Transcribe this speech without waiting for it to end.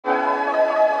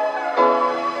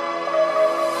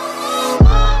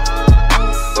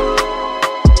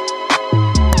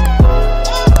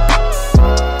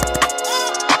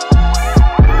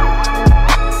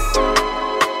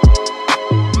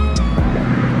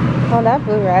Oh, that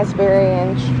blue raspberry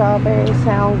and strawberry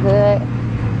sound good.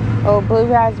 Oh, blue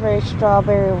raspberry,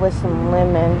 strawberry with some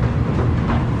lemon.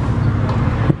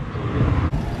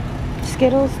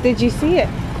 Skittles, did you see it?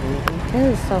 It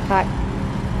is so hot.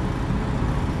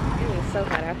 It is so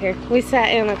hot out here. We sat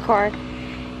in a car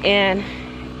and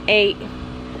ate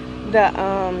the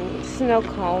snow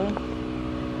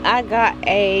cone. I got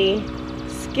a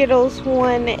Skittles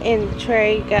one and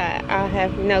Trey got, I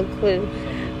have no clue,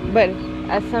 but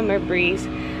a Summer Breeze.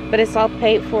 But it's all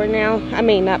paid for now. I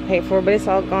mean, not paid for, but it's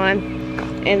all gone.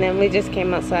 And then we just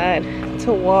came outside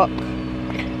to walk.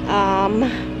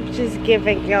 Just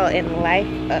giving y'all a life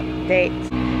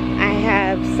update. I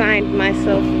have signed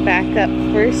myself back up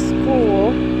for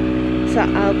school, so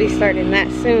I'll be starting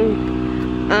that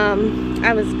soon.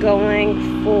 I was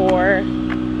going for,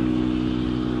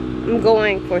 I'm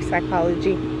going for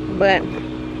psychology, but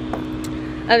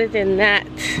other than that,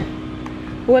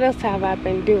 what else have I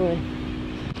been doing?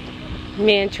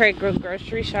 Me and Trey go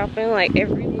grocery shopping like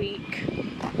every week.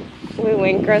 We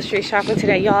went grocery shopping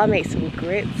today. Y'all, I made some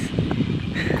grits.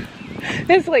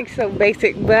 It's like so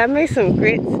basic, but I made some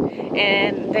grits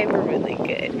and they were really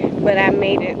good. But I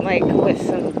made it like with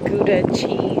some Gouda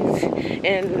cheese,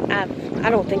 and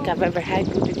I don't think I've ever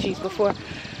had Gouda cheese before.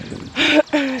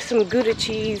 Some Gouda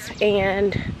cheese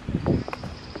and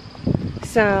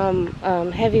some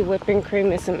heavy whipping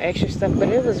cream and some extra stuff, but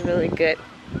it was really good.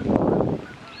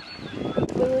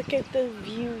 But look at the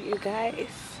view, you guys.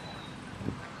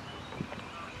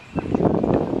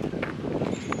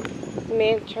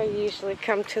 Me and Trey usually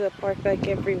come to the park like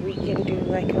every week and do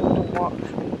like a little walk.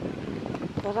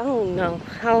 But I don't know.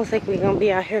 I don't think we're going to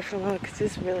be out here for long because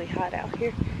it's really hot out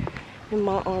here. And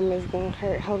my arm is going to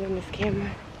hurt holding this camera.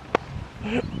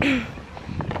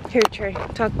 Here, Trey,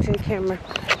 talk to the camera.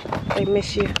 They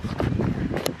miss you.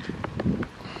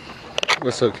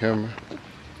 What's up, camera?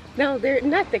 No, they're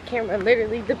not the camera,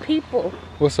 literally the people.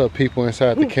 What's up, people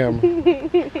inside the camera?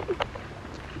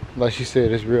 Like she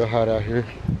said, it's real hot out here.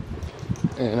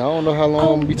 And I don't know how long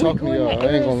I'm gonna be talking to y'all. I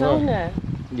ain't gonna lie.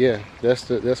 Yeah, that's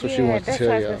what she wants to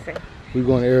tell y'all. We're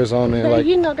going to Arizona in like,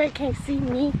 you know they can't see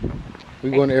me.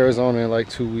 We're going to Arizona in like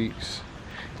 2 weeks.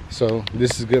 So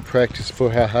this is good practice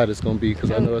for how hot it's gonna be,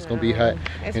 because I know it's gonna be hot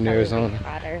in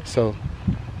Arizona. So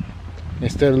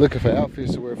instead of looking for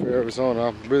outfits to wear for Arizona,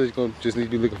 I'm really gonna just need to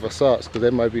be looking for socks, because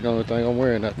that might be the only thing I'm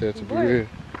wearing out there, to be real.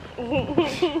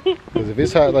 Because if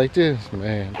it's hot like this,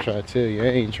 man, I'm trying to tell you, I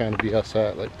ain't trying to be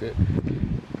outside like that.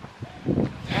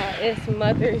 It's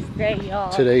Mother's Day,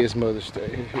 y'all. Today is Mother's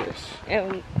Day, yes.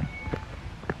 And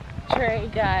Trey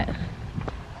got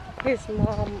his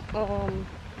mom,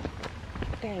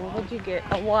 dang, what'd you get?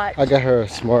 A watch? I got her a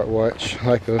smartwatch,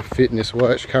 like a fitness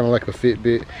watch, kind of like a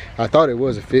Fitbit. I thought it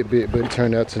was a Fitbit, but it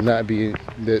turned out to not be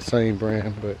that same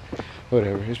brand, but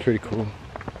whatever, it's pretty cool.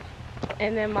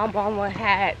 And then my mama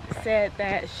had said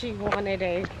that she wanted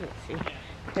a, let's see,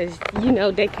 because you know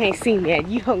they can't see me yet.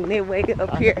 You hung their way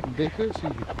up here. They could see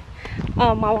you.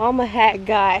 My mama had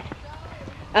got,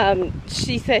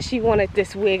 she said she wanted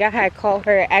this wig. I had called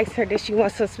her, asked her did she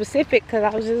want some specific, because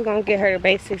I was just going to get her the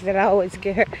basics that I always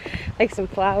get her, like some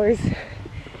flowers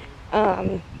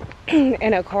and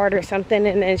a card or something.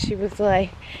 And then she was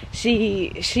like,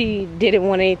 she didn't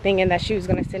want anything, and that she was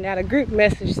going to send out a group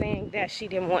message saying that she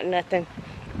didn't want nothing.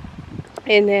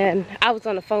 And then I was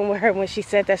on the phone with her when she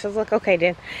said that, so I was like, okay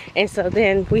then. And so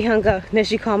then we hung up, and then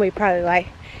she called me probably like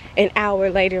an hour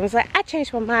later and was like, I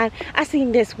changed my mind. I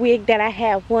seen this wig that I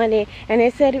had wanted, and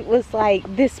it said it was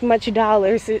like this much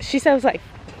dollars. She said it was like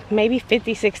maybe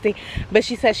 50, 60, but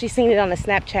she said she seen it on a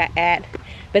Snapchat ad.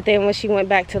 But then when she went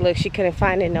back to look, she couldn't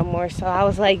find it no more. So I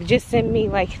was like, just send me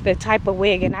like the type of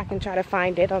wig and I can try to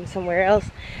find it on somewhere else.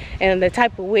 And the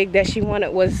type of wig that she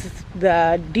wanted was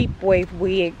the deep wave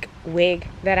wig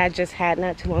that I just had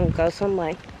not too long ago. So I'm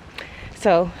like,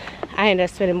 so I ended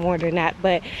up spending more than that,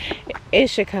 but it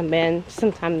should come in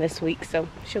sometime this week, so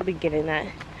she'll be getting that.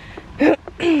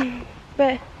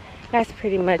 But that's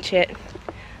pretty much it.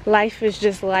 Life is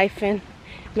just life, and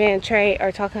me and Trey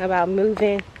are talking about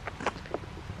moving.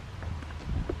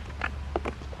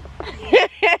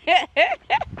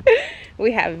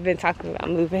 We haven't been talking about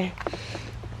moving.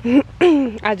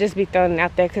 I'll just be throwing it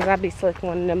out there because I be slick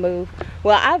wanting to move.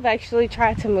 Well, I've actually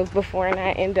tried to move before and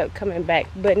I end up coming back,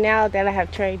 but now that I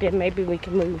have Trey, then maybe we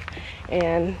can move.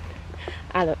 And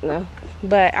I don't know,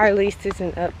 but our lease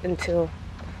isn't up until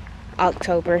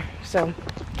October, so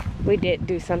we did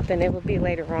do something. It will be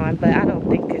later on, but I don't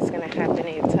think it's gonna happen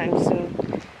anytime soon.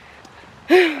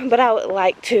 But I would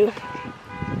like to.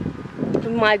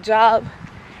 My job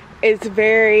is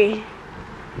very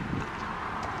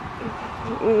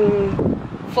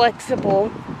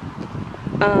flexible,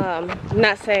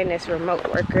 Not saying it's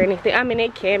remote work or anything. I mean,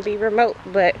 it can be remote,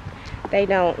 but they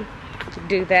don't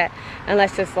do that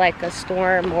unless it's like a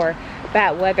storm or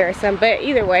bad weather or something. But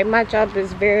either way, my job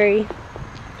is very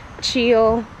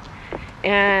chill,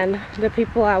 and the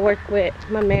people I work with,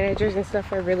 my managers and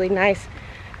stuff, are really nice,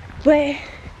 but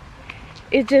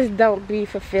it just don't be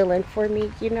fulfilling for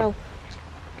me, you know.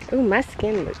 Ooh, my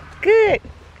skin looks good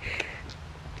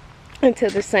until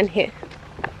the sun hit.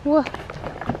 Whoa.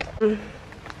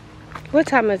 What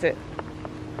time is it?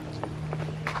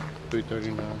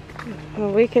 3:39.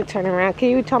 Well, we could turn around. Can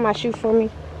you tie my shoe for me?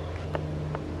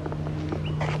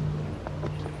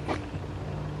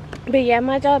 But yeah,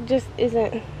 my job just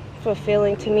isn't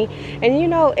fulfilling to me. And you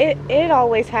know, it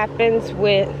always happens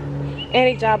with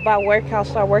any job I work. I'll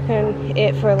start working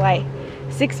it for like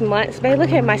 6 months. Babe,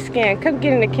 look at my skin. Come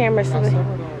get in the camera. So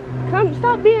come,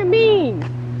 stop being mean.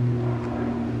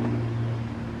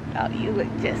 Oh, you look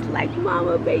just like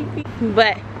mama, baby.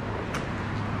 But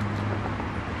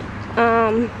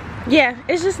yeah,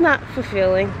 it's just not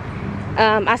fulfilling.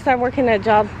 I start working a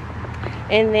job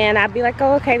and then I'd be like,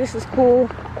 oh, okay, this is cool.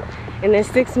 And then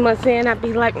 6 months in, I'd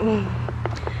be like,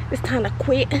 it's time to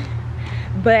quit.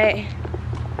 But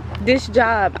this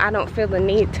job, I don't feel the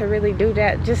need to really do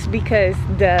that, just because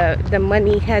the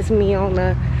money has me on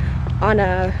a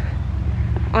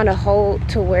hold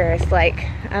to where it's like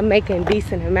I'm making a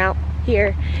decent amount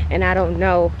here, and I don't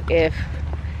know if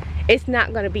it's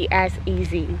not going to be as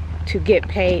easy to get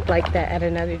paid like that at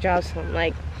another job. So I'm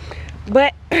like,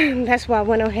 but that's why I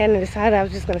went ahead and decided I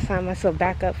was just going to sign myself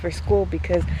back up for school,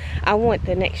 because I want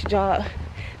the next job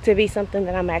to be something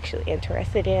that I'm actually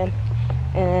interested in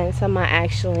and something I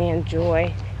actually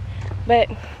enjoy. But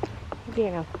you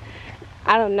know,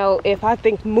 I don't know if I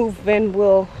think moving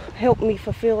will help me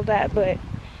fulfill that, but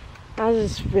I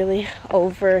was just really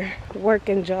over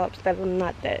working jobs that I'm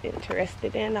not that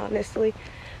interested in, honestly.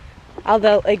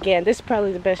 Although, again, this is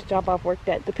probably the best job I've worked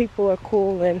at. The people are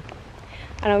cool and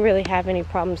I don't really have any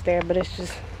problems there, but it's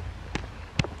just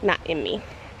not in me.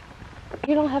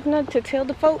 You don't have nothing to tell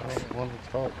the folks? I don't want to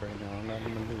talk right now. I'm not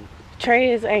in the mood.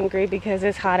 Trey is angry because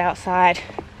it's hot outside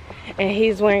and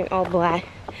he's wearing all black.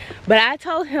 But I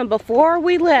told him before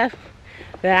we left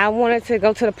that I wanted to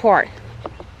go to the park.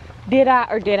 Did I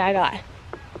or did I not?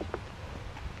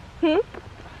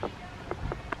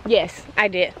 Yes, I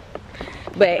did.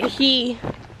 But he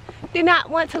did not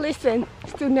want to listen.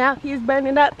 So now he is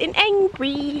burning up and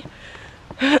angry.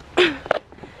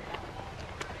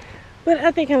 But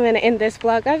I think I'm gonna end this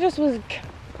vlog. I just was,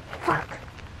 fuck.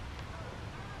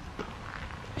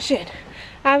 Shit.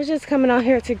 I was just coming on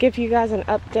here to give you guys an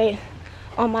update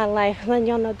on my life, letting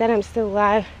y'all know that I'm still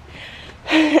alive.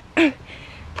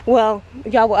 Well,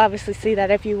 y'all will obviously see that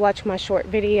if you watch my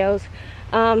short videos.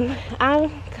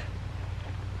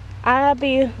 I'll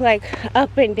be like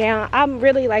up and down. I'm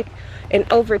really like an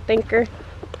overthinker,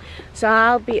 so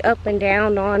I'll be up and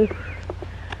down on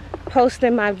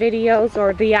posting my videos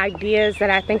or the ideas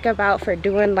that I think about for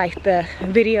doing like the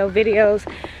videos.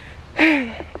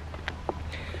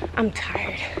 I'm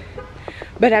tired,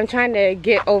 but I'm trying to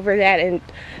get over that and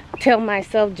tell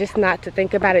myself just not to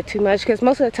think about it too much, because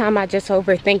most of the time I just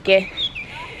overthink it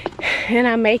and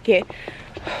I make it,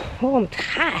 oh, I'm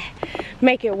tired,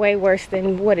 make it way worse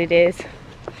than what it is.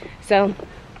 So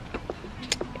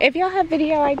if y'all have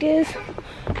video ideas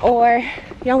or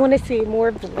y'all want to see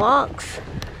more vlogs,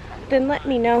 then let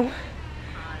me know.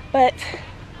 But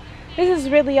this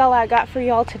is really all I got for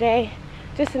y'all today,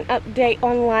 just an update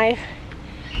on life,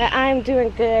 that I'm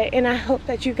doing good, and I hope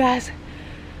that you guys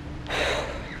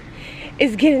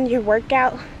is getting your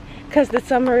workout, because the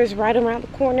summer is right around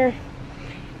the corner,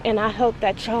 and I hope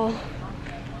that y'all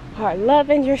are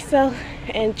loving yourself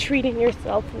and treating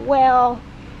yourself well.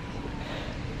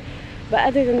 But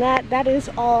other than that, that is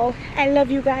all. I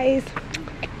love you guys.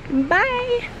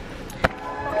 Bye.